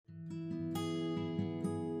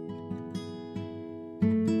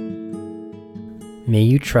May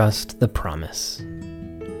you trust the promise.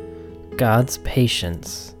 God's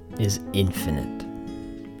patience is infinite.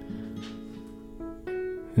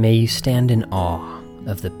 May you stand in awe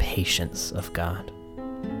of the patience of God.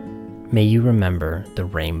 May you remember the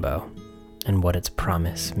rainbow and what its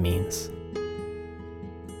promise means.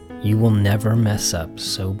 You will never mess up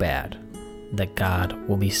so bad that God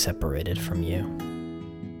will be separated from you.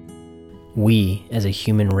 We, as a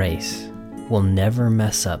human race, will never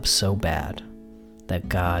mess up so bad that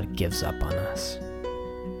God gives up on us.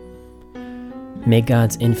 May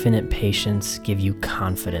God's infinite patience give you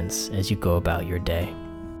confidence as you go about your day.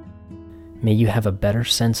 May you have a better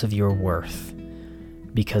sense of your worth,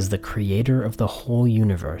 because the Creator of the whole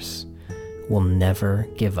universe will never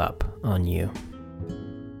give up on you.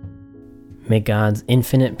 May God's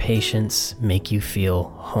infinite patience make you feel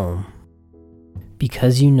home.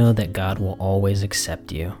 Because you know that God will always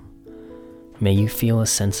accept you, may you feel a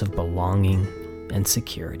sense of belonging and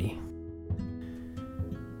security.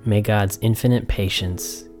 May God's infinite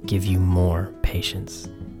patience give you more patience.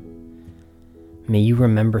 May you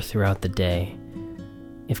remember throughout the day,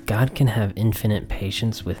 if God can have infinite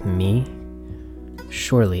patience with me,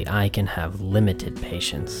 surely I can have limited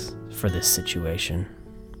patience for this situation.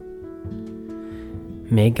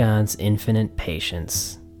 May God's infinite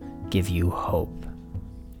patience give you hope.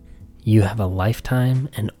 You have a lifetime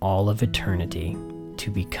and all of eternity to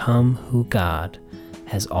become who God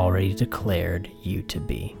has already declared you to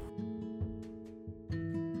be.